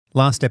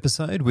Last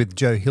episode with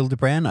Joe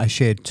Hildebrand, I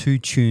shared two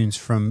tunes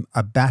from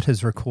a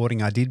Baterz recording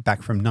I did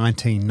back from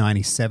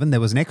 1997. There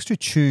was an extra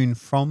tune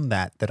from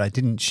that I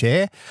didn't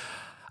share,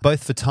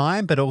 both for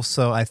time, but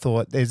also I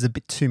thought there's a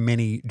bit too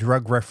many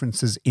drug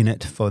references in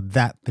it for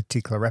that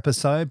particular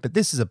episode. But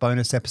this is a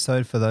bonus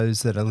episode for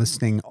those that are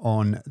listening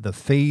on the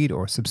feed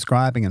or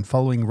subscribing and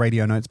following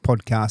Radio Notes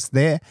podcast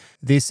there.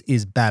 This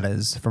is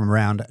Baterz from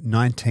around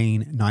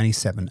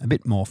 1997. A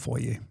bit more for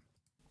you.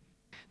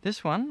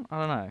 This one, I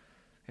don't know.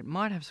 It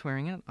might have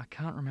swearing in it. I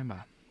can't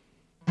remember.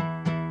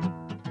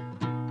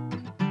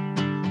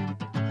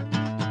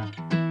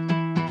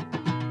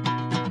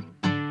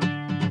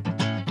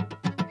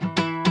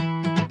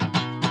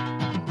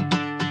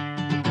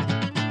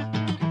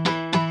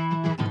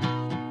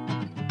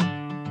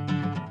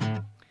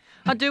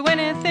 I'd do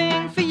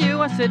anything for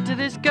you, I said to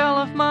this girl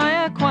of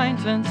my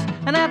acquaintance.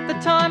 And at the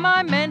time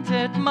I meant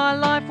it, my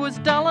life was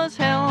dull as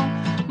hell.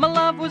 My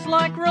love was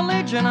like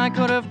religion, I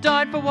could have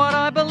died for what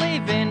I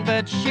believe in,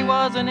 but she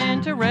wasn't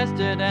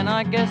interested, and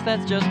I guess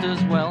that's just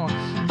as well.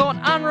 Thought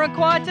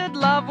unrequited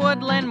love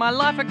would lend my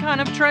life a kind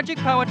of tragic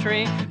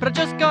poetry, but I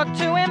just got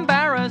too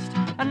embarrassed,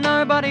 and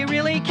nobody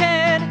really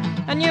cared.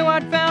 I knew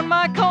I'd found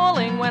my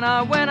calling when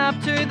I went up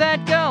to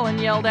that girl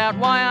and yelled out,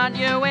 "Why aren't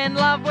you in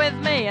love with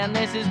me?" And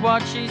this is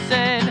what she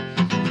said: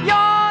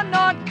 "You're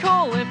not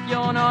cool if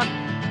you're not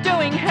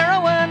doing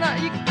heroin.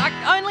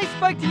 I only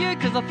spoke to you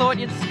because I thought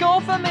you'd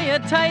score for me a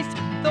taste.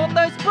 Thought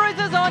those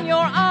bruises on your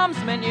arms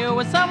meant you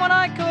were someone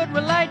I could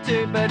relate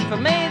to. But for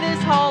me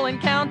this whole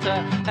encounter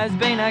has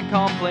been a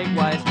complete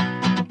waste."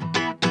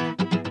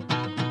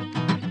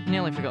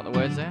 Nearly forgot the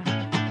words there.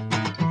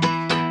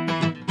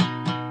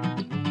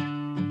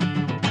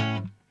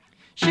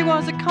 She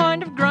was a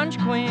kind of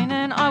grunge queen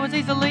and I was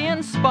easily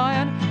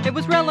inspired. It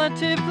was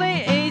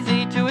relatively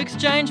easy to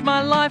exchange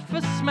my life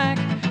for smack.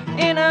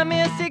 In a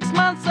mere 6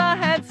 months I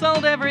had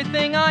sold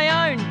everything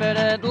I owned, but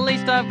at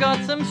least I've got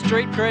some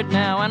street cred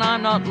now and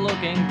I'm not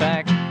looking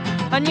back.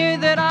 I knew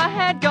that I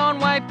had gone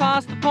way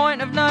past the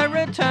point of no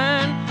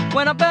return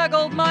when I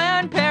burgled my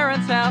own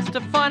parents' house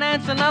to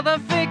finance another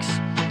fix.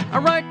 I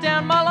wrote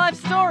down my life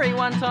story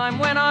one time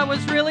when I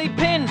was really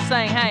pinned,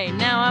 saying, "Hey,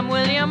 now I'm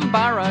William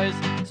Burroughs,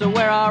 so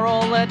where are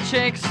all the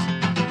chicks?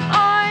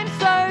 I'm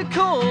so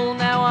cool,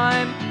 now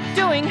I'm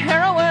doing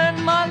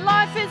heroin. My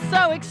life is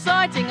so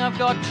exciting, I've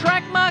got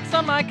track marks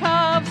on my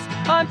calves.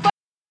 I'm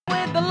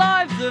with the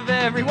lives of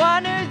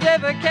everyone who's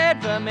ever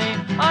cared for me.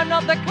 I'm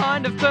not the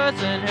kind of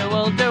person who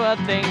will do a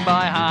thing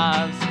by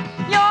halves."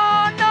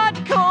 You're not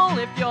cool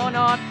if you're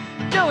not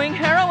doing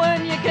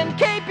heroin. You can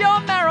keep your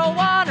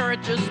marijuana,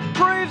 it just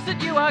proves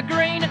that you are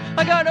green.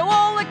 I go to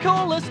all the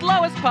coolest,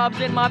 lowest pubs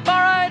in my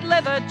borrowed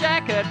leather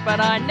jacket, but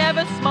I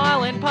never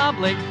smile in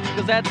public,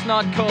 cause that's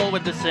not cool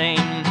with the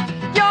scene.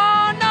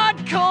 You're not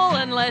cool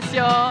unless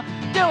you're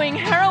doing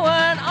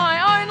heroin.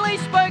 I only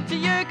spoke to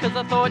you cause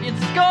I thought you'd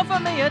score for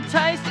me a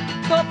taste.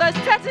 Thought those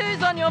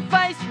tattoos on your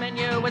face meant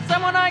you were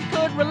someone I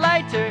could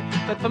relate to,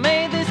 but for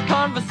me this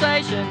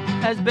conversation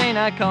has been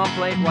a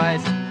complete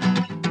waste.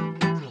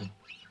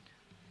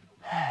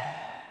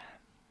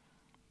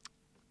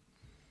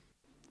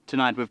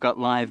 Tonight we've got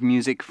live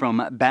music from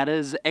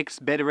Baterz,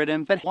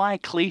 ex-Bedridden, but why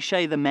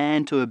cliche the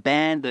man to a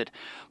band that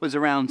was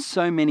around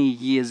so many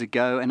years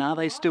ago, and are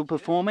they still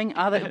performing?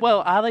 Are they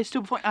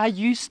still performing? Are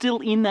you still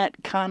in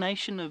that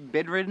carnation of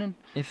Bedridden?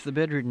 If the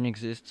Bedridden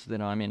exists, then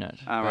I'm in it.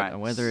 All right.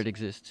 Whether it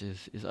exists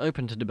is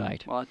open to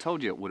debate. Well, I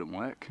told you it wouldn't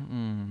work.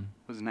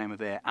 What was the name of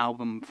their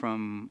album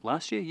from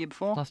last year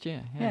before? Last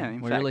year, yeah.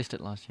 We released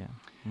it last year.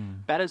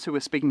 Baterz, who we're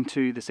speaking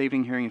to this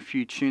evening, hearing a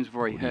few tunes. We've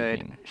already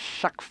heard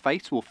Shuck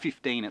Face, well,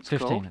 15 it's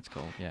called. 15 it's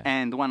called, yeah.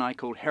 And the one I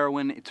called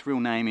Heroin, its real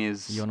name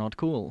is... You're Not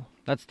Cool.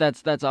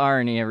 That's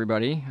irony,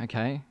 everybody,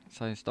 okay?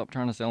 So stop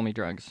trying to sell me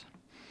drugs.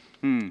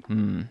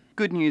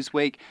 Good News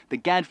Week, the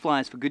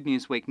Gadflies for Good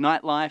News Week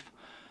Nightlife.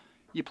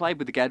 You played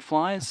with the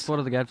Gadflies. What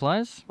are the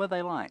Gadflies? What were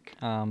they like?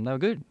 They were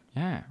good.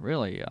 Yeah,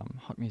 really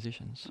hot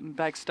musicians.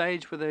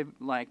 Backstage, were they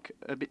like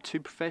a bit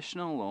too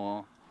professional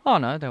or...? Oh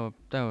no, they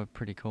were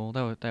pretty cool.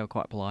 They were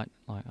quite polite.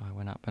 Like I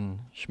went up and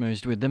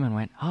schmoozed with them and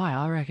went, "Hi,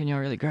 I reckon you're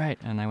really great."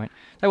 And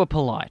they were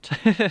polite.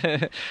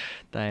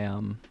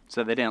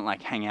 So they didn't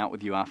like hang out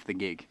with you after the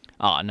gig?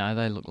 Oh no,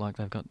 they look like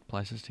they've got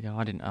places to go.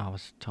 I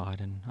was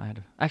tired and I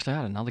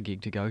had another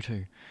gig to go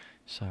to,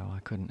 so I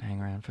couldn't hang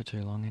around for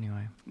too long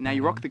anyway. Now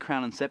you rock the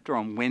Crown and Scepter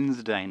on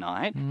Wednesday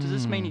night. Does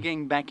this mean you're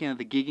getting back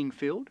into the gigging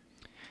field?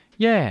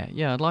 Yeah,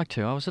 I'd like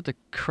to. I was at the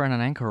Crown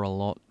and Anchor a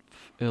lot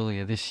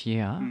earlier this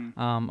year.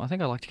 I think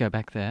I'd like to go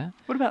back there.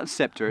 What about the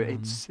Scepter?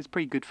 It's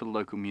pretty good for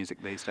local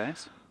music these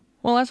days.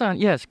 Well,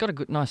 it's got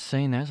a nice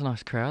scene there. It's a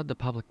nice crowd. The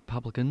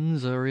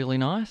publicans are really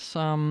nice.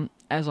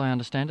 As I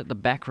understand it, the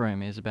back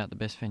room is about the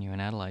best venue in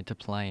Adelaide to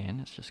play in.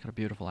 It's just got a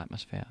beautiful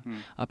atmosphere.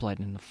 I played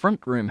in the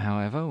front room,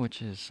 however,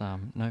 which is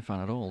no fun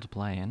at all to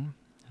play in.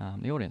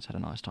 The audience had a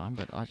nice time,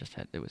 but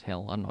it was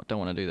hell. I don't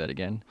want to do that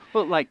again.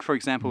 Well, like, for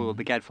example,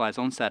 the Gadflies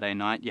on Saturday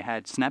night, you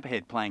had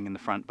Snapperhead playing in the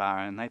front bar,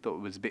 and they thought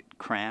it was a bit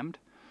crammed.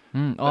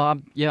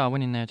 I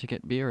went in there to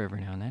get beer every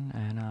now and then,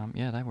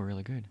 and they were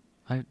really good.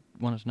 I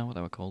wanted to know what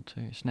they were called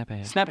too.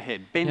 Snapperhead.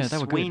 Snapperhead. Ben Yeah, they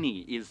were good. Sweeney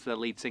is the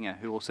lead singer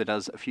who also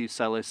does a few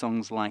solo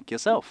songs like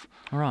yourself.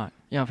 All right.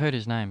 Yeah, I've heard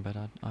his name, but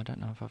I don't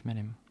know if I've met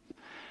him.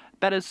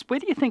 Baterz, where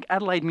do you think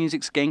Adelaide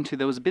music's going to?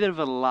 There was a bit of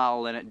a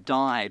lull and it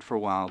died for a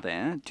while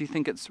there. Do you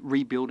think it's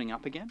rebuilding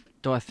up again?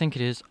 Do I think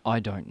it is?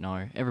 I don't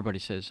know.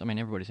 Everybody's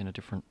in a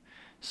different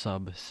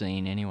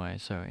sub-scene anyway,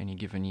 so any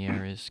given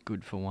year is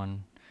good for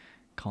one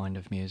kind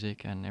of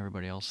music, and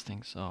everybody else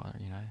thinks,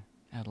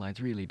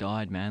 Adelaide's really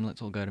died, man,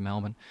 let's all go to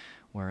Melbourne.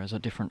 Whereas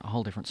a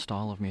whole different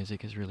style of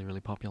music is really, really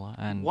popular,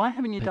 and Why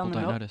haven't you people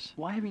done don't notice.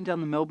 Why haven't you done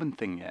the Melbourne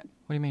thing yet?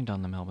 What do you mean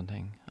done the Melbourne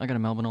thing? I go to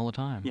Melbourne all the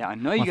time. Yeah, I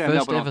know you go to My Melbourne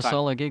first all ever the time.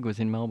 solo gig was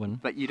in Melbourne.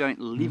 But you don't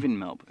live in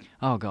Melbourne.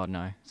 Oh, God,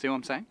 no. See what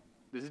I'm saying?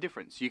 There's a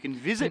difference. You can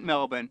visit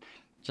Melbourne.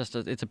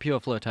 It's a pure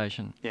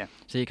flirtation. Yeah.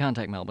 So you can't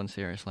take Melbourne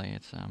seriously.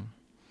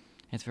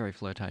 It's very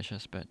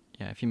flirtatious, but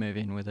yeah, if you move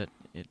in with it,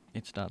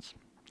 it starts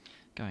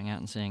going out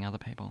and seeing other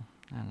people,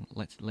 and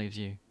leaves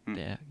you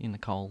there in the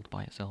cold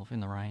by yourself in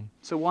the rain.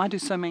 So why do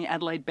so many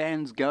Adelaide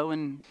bands go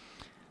and...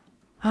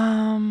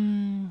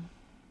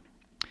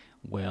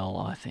 Well,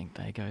 I think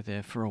they go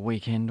there for a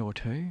weekend or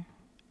two,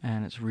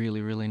 and it's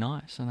really, really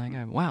nice, and they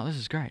go, wow, this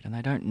is great, and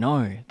they don't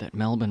know that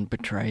Melbourne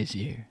betrays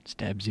you,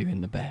 stabs you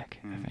in the back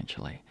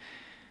eventually,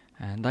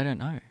 and they don't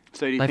know.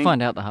 So do you They think...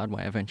 find out the hard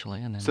way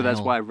eventually, and then So that's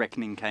why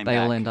Reckoning came back. they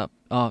all end up.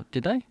 Oh,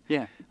 did they?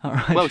 Yeah. All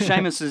right. Well,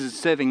 Seamus is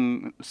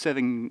serving.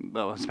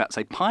 Well, I was about to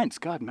say pints.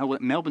 God,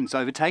 Melbourne's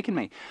overtaken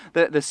me.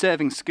 They're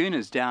serving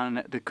schooners down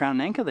at the Crown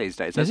and Anchor these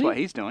days. That's Is he? what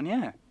he's doing.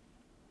 Yeah.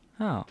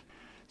 Oh.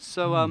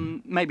 So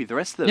maybe the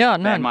rest of the Yeah,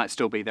 no, band might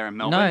still be there in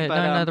Melbourne.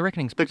 No, the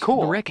Reckoning. The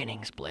core. The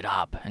Reckoning split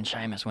up, and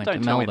Seamus went Don't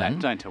to tell Melbourne. me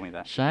that. Don't tell me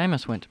that.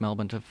 Seamus went to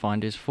Melbourne to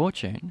find his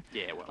fortune.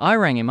 Yeah, well. I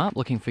rang him up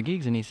looking for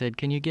gigs, and he said,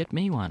 "Can you get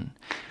me one?"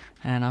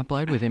 And I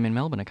played with him in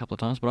Melbourne a couple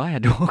of times, but I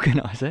had to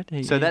organise it.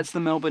 So that's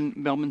the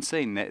Melbourne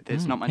scene.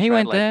 There's not much. He for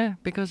went Adelaide. there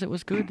because it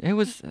was good. He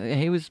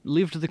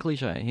lived the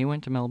cliche. He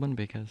went to Melbourne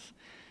because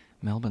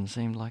Melbourne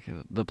seemed like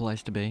the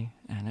place to be,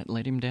 and it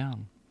let him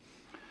down.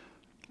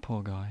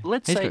 Poor guy.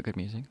 He's got good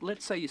music.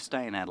 Let's say you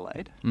stay in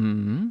Adelaide.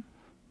 Mm-hmm.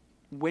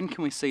 When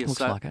can we see Looks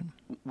like it.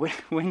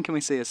 When can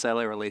we see a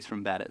solo release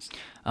from Baterz?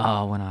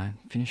 Oh, when I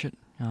finish it.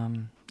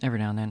 Every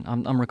now and then.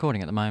 I'm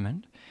recording at the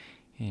moment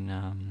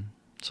in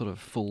sort of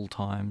full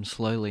time,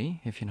 slowly,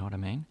 if you know what I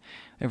mean.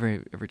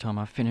 Every time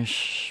I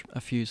finish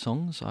a few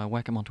songs, I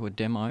whack them onto a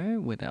demo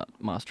without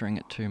mastering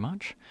it too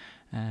much,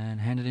 and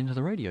hand it into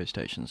the radio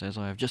stations, as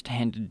I have just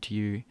handed to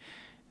you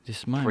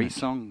this moment. 3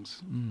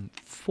 songs.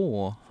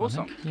 4. 4 I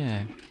think. songs.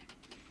 Yeah.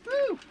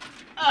 Woo!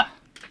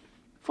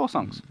 4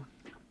 songs.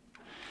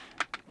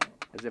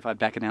 As if I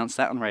back announced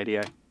that on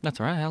radio. That's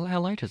all right. How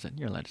late is it?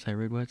 You're allowed to say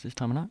rude words this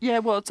time of night. Yeah,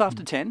 well, it's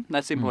after 10.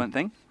 That's the important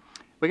thing.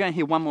 We're going to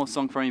hear one more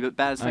song from you, but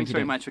Baz, thanks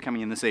very much for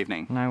coming in this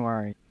evening. No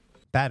worry.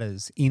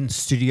 Baterz in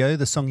studio.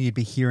 The song you'd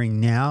be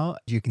hearing now,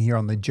 you can hear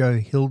on the Joe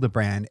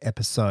Hildebrand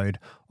episode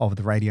of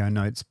the Radio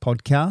Notes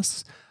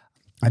podcast.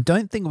 I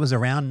don't think it was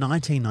around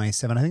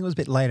 1997. I think it was a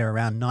bit later,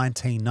 around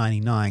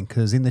 1999,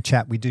 because in the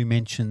chat we do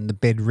mention the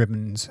Bed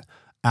Ribbons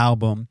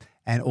album,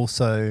 and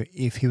also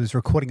if he was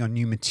recording on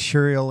new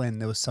material,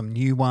 and there was some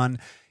new one.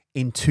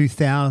 In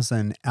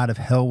 2000, Out of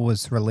Hell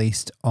was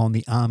released on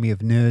the Army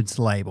of Nerds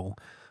label.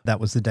 That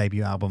was the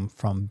debut album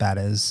from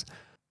Baterz.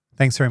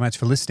 Thanks very much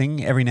for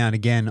listening. Every now and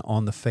again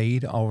on the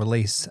feed, I'll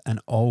release an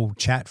old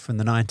chat from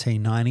the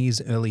 1990s,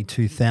 early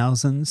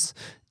 2000s.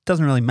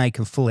 Doesn't really make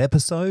a full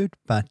episode,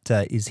 but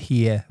is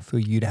here for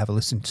you to have a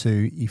listen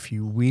to if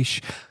you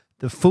wish.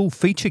 The full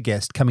feature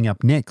guest coming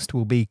up next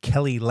will be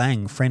Kelly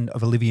Lang, friend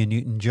of Olivia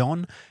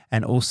Newton-John,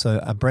 and also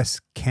a breast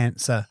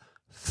cancer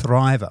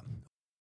thriver.